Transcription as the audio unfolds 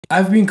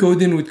I've been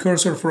coding with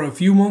Cursor for a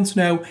few months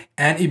now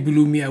and it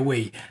blew me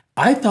away.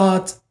 I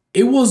thought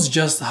it was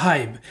just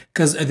hype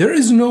because there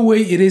is no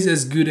way it is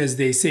as good as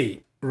they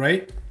say,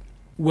 right?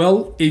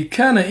 Well, it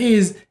kinda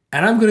is,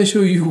 and I'm gonna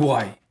show you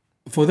why.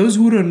 For those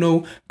who don't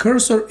know,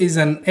 Cursor is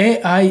an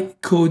AI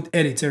code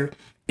editor.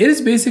 It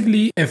is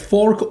basically a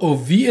fork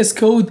of VS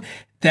Code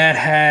that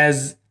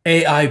has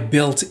AI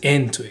built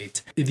into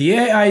it. The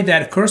AI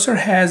that Cursor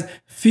has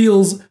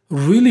feels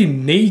really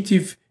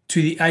native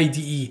to the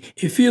IDE.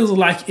 It feels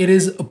like it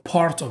is a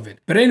part of it.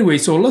 But anyway,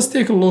 so let's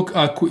take a look.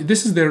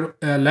 This is their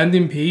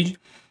landing page.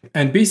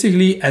 And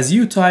basically, as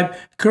you type,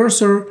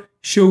 Cursor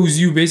shows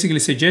you basically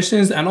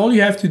suggestions, and all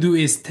you have to do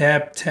is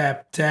tap,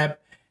 tap, tap,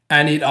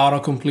 and it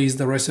auto-completes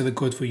the rest of the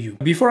code for you.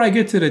 Before I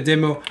get to the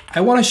demo,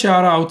 I want to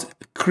shout out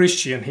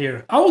Christian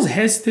here. I was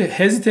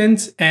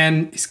hesitant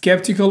and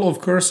skeptical of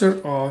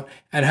Cursor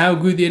and how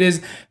good it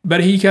is,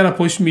 but he kind of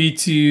pushed me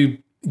to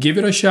give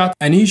it a shot,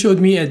 and he showed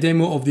me a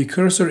demo of the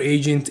Cursor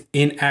agent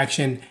in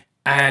action,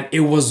 and it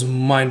was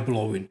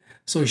mind-blowing.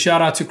 So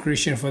shout out to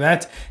Christian for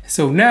that.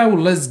 So now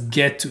let's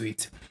get to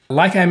it.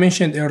 Like I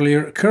mentioned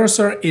earlier,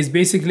 Cursor is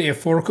basically a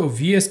fork of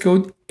VS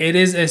Code. It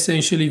is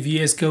essentially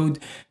VS Code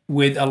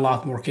with a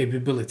lot more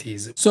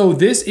capabilities. So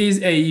this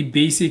is a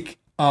basic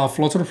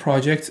Flutter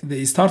project,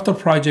 the starter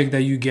project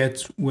that you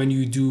get when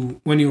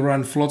you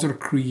run Flutter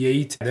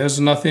Create. There's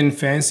nothing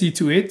fancy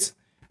to it.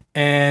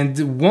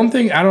 And one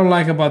thing I don't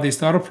like about the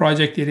starter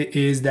project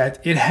is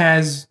that it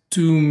has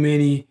too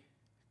many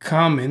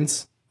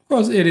comments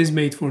because it is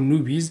made for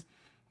newbies.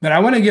 But I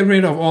want to get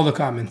rid of all the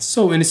comments.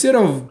 So instead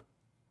of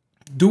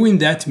doing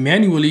that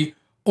manually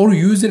or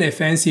using a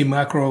fancy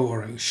macro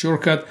or a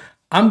shortcut,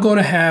 I'm going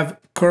to have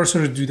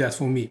Cursor do that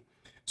for me.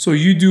 So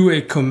you do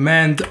a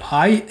Command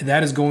I,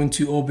 that is going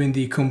to open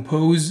the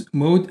compose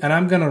mode, and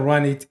I'm going to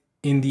run it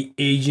in the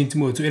agent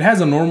mode. So it has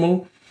a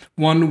normal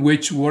one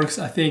which works,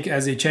 I think,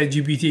 as a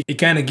ChatGPT. It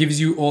kind of gives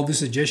you all the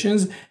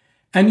suggestions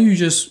and you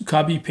just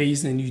copy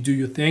paste and you do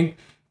your thing.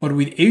 But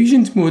with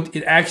agent mode,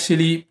 it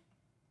actually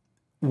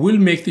will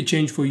make the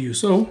change for you.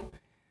 So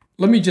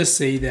let me just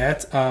say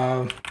that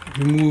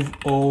remove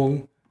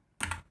all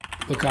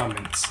the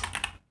comments,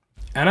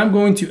 and I'm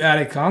going to add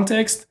a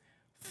context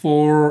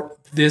for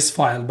this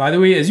file. By the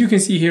way, as you can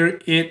see here,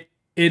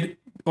 it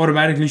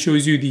automatically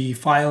shows you the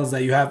files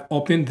that you have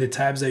open, the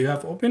tabs that you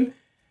have open.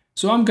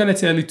 So I'm going to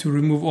tell it to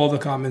remove all the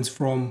comments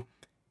from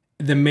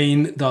the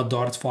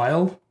main.dart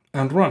file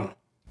and run.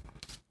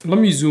 Let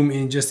me zoom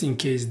in just in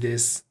case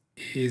this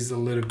is a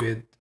little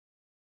bit.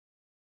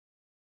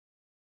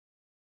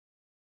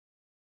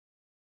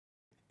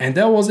 And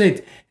that was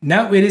it.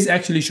 Now it is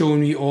actually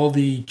showing me all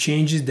the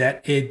changes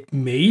that it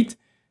made.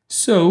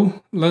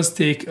 So let's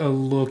take a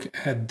look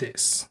at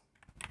this.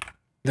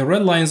 The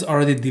red lines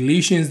are the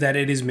deletions that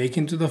it is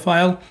making to the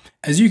file.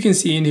 As you can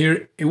see in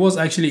here, it was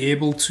actually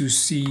able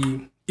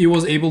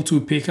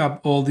to pick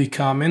up all the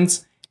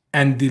comments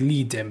and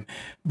delete them.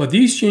 But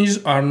these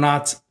changes are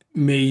not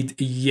made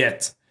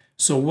yet.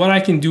 So what I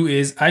can do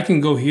is I can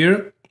go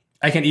here.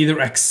 I can either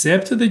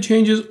accept the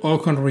changes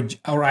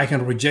or I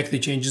can reject the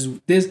changes.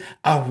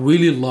 I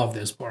really love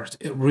this part.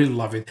 I really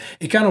love it.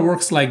 It kind of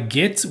works like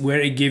Git, where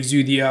it gives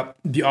you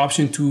the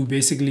option to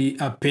basically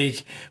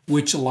pick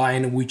which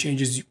line, which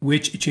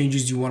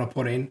changes you want to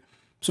put in.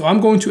 So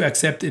I'm going to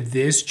accept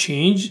this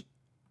change,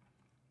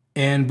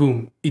 and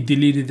boom, it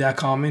deleted that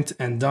comment.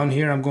 And down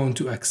here, I'm going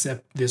to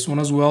accept this one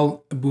as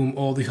well. Boom,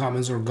 all the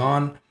comments are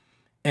gone,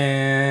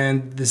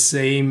 and the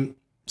same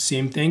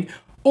thing.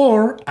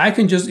 Or I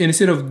can just,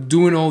 instead of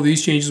doing all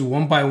these changes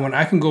one by one,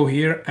 I can go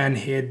here and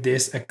hit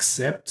this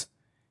accept.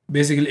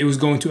 Basically, it was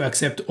going to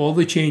accept all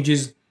the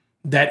changes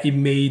that it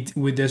made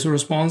with this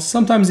response.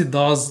 Sometimes it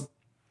does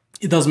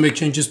make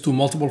changes to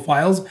multiple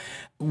files,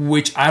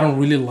 which I don't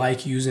really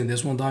like using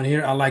this one down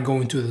here. I like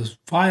going to this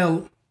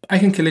file. I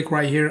can click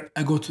right here.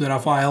 I go to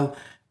that file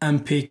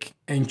and pick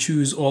and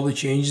choose all the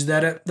changes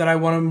that I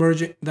want to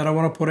merge, that I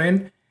want to put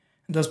in.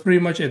 That's pretty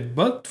much it.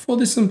 But for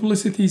the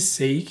simplicity's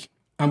sake,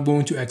 I'm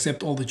going to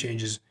accept all the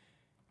changes.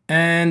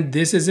 And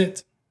this is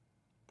it.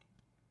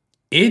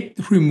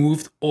 It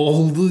removed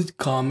all the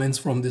comments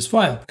from this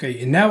file.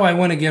 Okay, and now I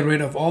want to get rid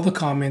of all the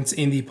comments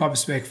in the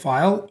pubspec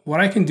file. What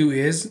I can do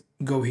is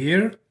go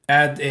here,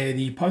 add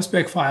the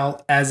pubspec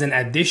file as an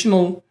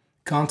additional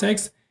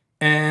context,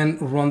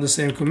 and run the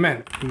same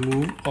command.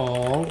 Remove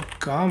all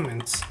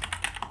comments.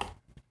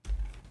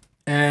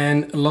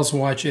 And let's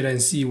watch it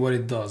and see what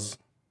it does.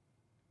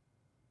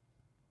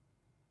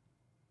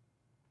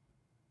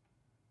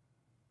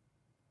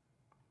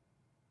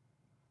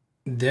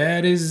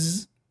 That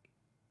is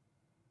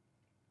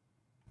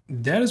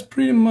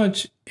pretty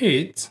much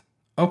it.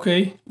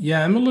 Okay,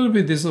 yeah, I'm a little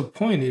bit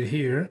disappointed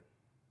here.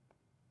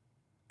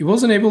 It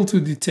wasn't able to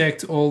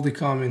detect all the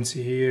comments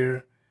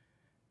here.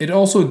 It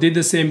also did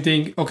the same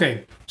thing.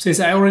 Okay, since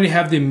I already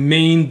have the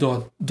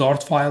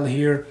main.dart file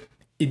here,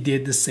 it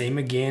did the same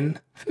again.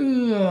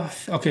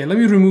 Okay, let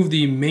me remove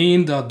the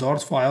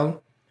main.dart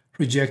file,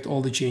 reject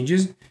all the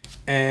changes,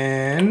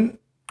 and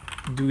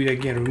do it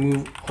again.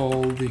 Remove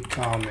all the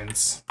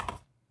comments.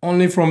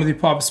 Only from the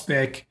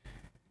pubspec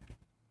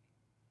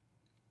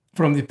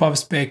from the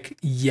pubspec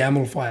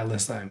YAML file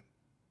this time.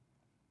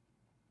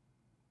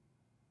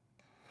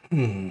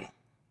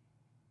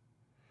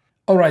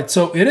 All right,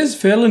 so it is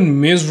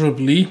failing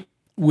miserably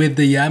with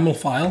the YAML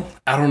file.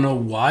 I don't know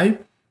why.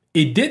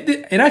 It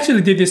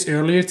actually did this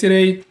earlier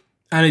today,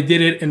 and it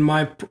did it in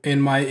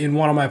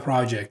one of my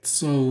projects.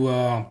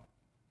 So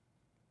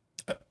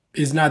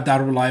it's not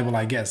that reliable,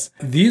 I guess.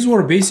 These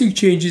were basic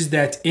changes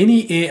that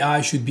any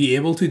AI should be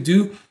able to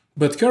do,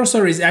 but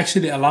Cursor is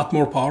actually a lot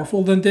more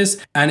powerful than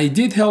this, and it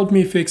did help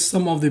me fix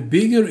some of the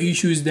bigger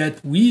issues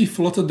that we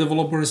Flutter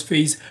developers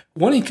face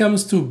when it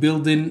comes to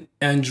building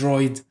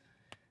Android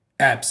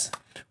apps,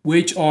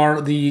 which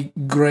are the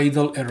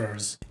Gradle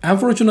errors.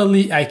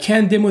 Unfortunately, I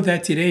can't demo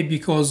that today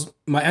because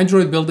my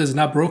Android build is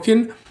not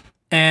broken,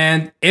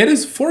 and it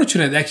is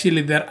fortunate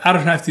actually that I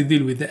don't have to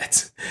deal with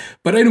that.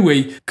 But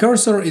anyway,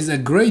 Cursor is a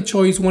great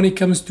choice when it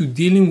comes to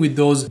dealing with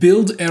those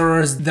build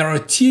errors that are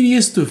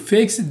tedious to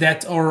fix,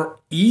 that are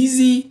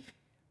easy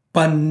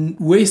but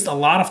waste a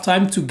lot of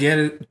time to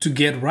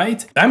get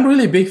right. I'm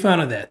really a big fan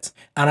of that.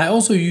 And I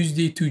also used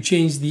it to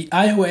change the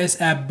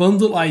iOS app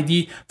bundle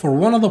ID for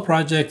one of the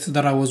projects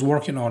that I was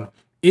working on.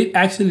 It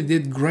actually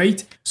did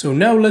great. So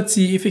now let's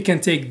see if it can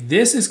take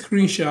this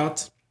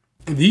screenshot,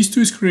 these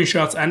two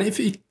screenshots, and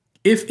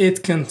if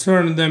it can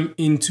turn them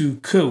into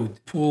code.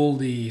 Pull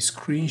the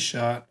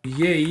screenshot,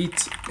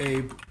 create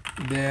a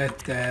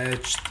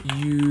detached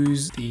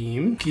use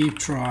theme, keep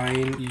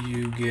trying,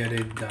 you get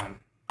it done.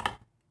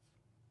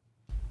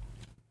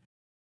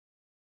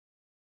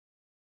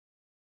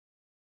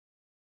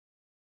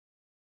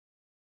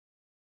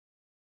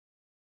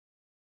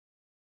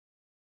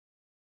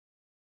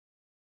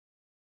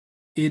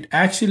 It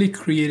actually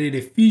created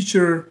a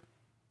feature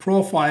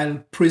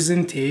profile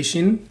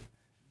presentation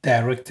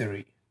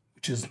directory,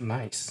 which is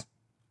nice.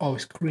 Oh,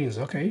 screens,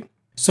 okay.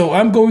 So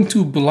I'm going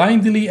to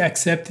blindly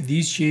accept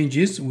these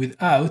changes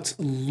without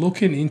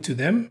looking into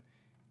them,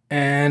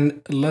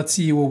 and let's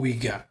see what we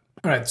got.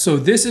 All right, so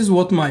this is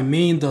what my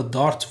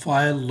main.dart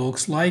file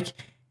looks like,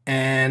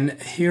 and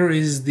here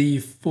is the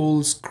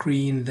full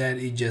screen that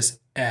it just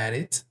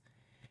added.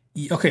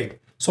 Okay,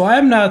 so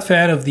I'm not a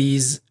fan of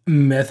these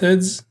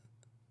methods.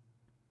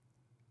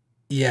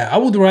 Yeah, I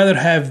would rather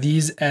have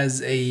these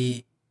as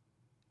a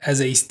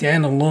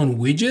standalone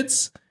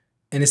widgets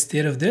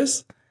instead of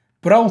this,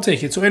 but I will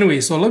take it. So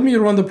anyway, so let me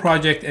run the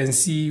project and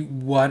see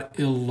what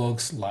it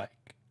looks like.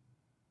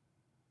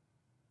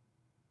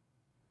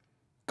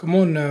 Come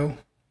on now.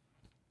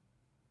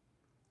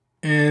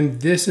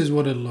 And this is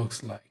what it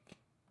looks like.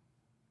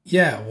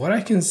 Yeah, what I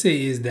can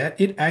say is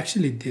that it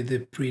actually did a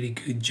pretty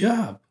good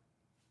job.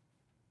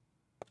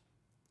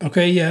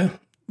 Okay, yeah,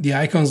 the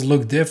icons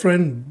look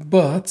different,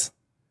 but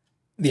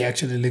they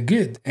actually look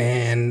good.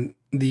 And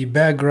the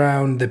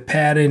background, the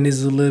pattern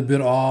is a little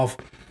bit off.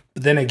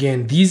 But then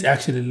again, these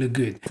actually look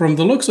good. From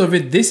the looks of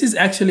it, this is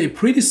actually a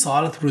pretty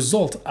solid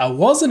result. I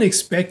wasn't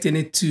expecting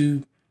it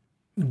to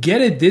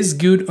get it this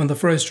good on the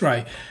first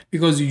try,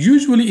 because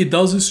usually it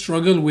does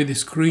struggle with the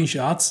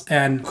screenshots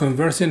and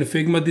converting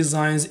Figma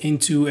designs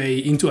into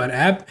an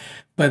app.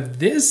 But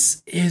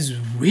this is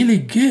really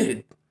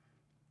good.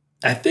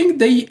 I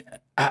think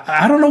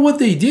I don't know what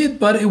they did,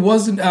 but it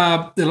wasn't,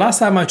 the last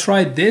time I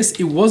tried this,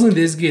 it wasn't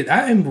this good.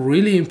 I am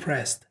really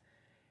impressed.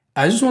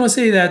 I just want to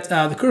say that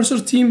the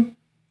Cursor team,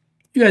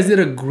 you guys did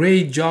a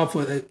great job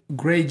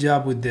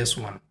with this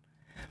one.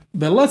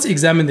 But let's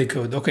examine the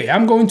code. Okay,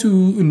 I'm going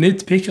to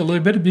nitpick a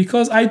little bit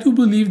because I do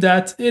believe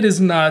that it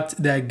is not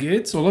that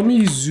good. So let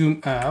me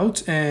zoom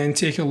out and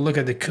take a look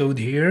at the code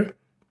here.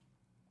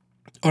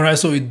 All right,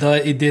 so it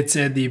did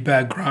set the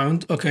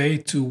background, okay,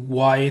 to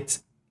white.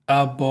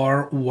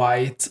 Bar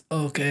white,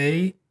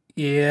 okay,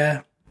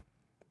 yeah.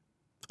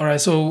 All right,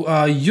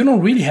 so you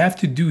don't really have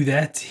to do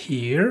that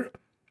here.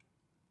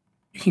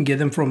 You can get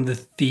them from the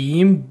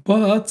theme,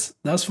 but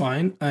that's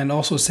fine. And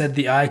also set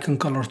the icon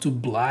color to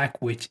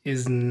black, which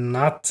is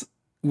unnecessary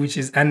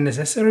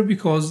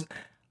because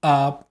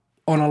on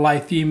a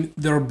light theme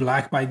they're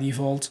black by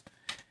default.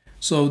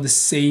 So the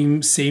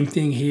same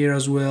thing here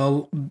as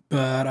well,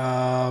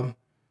 but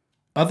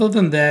other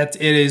than that,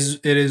 it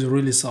is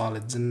really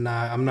solid, and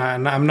I'm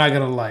not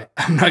gonna lie.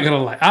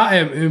 I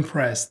am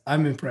impressed.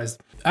 I'm impressed.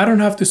 I don't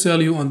have to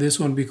sell you on this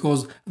one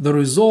because the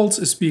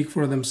results speak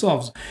for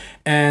themselves.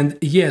 And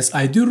yes,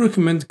 I do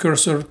recommend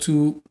Cursor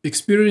to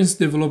experienced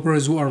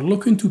developers who are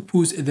looking to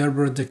boost their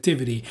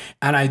productivity.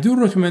 And I do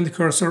recommend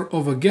Cursor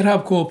over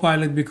GitHub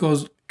Copilot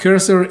because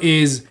Cursor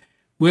is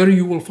where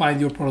you will find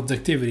your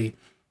productivity.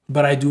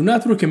 But I do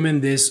not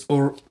recommend this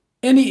or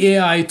any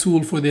AI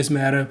tool for this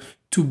matter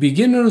to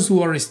beginners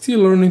who are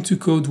still learning to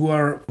code,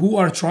 who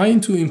are trying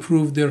to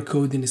improve their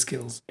coding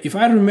skills. If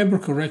I remember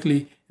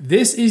correctly,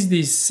 this is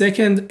the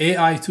second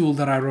AI tool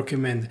that I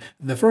recommend.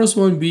 The first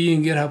one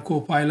being GitHub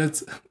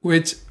Copilot,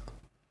 which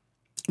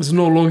is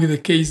no longer the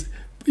case,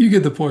 but you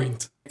get the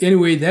point.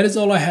 Anyway, that is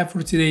all I have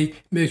for today.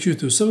 Make sure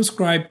to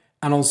subscribe,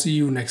 and I'll see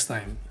you next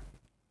time.